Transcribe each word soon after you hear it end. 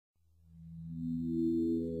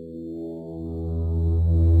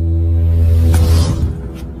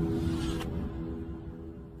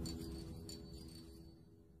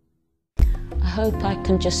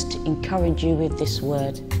can just encourage you with this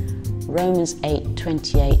word. Romans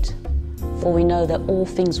 8:28. For we know that all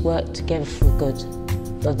things work together for good,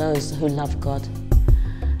 for those who love God.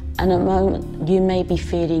 And at the moment, you may be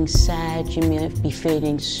feeling sad, you may be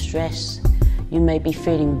feeling stressed, you may be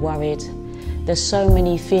feeling worried. There's so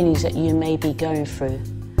many feelings that you may be going through.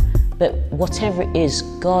 But whatever it is,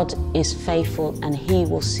 God is faithful and He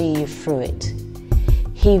will see you through it.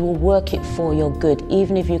 He will work it for your good.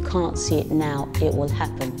 Even if you can't see it now, it will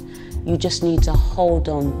happen. You just need to hold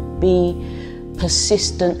on, be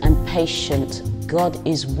persistent and patient. God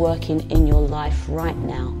is working in your life right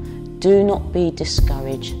now. Do not be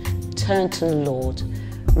discouraged. Turn to the Lord.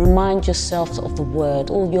 Remind yourself of the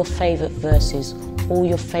word, all your favorite verses, all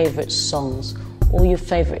your favorite songs, all your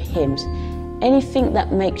favorite hymns. Anything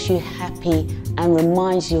that makes you happy and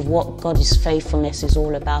reminds you of what God's faithfulness is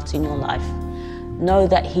all about in your life. Know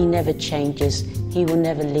that He never changes. He will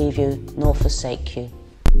never leave you nor forsake you.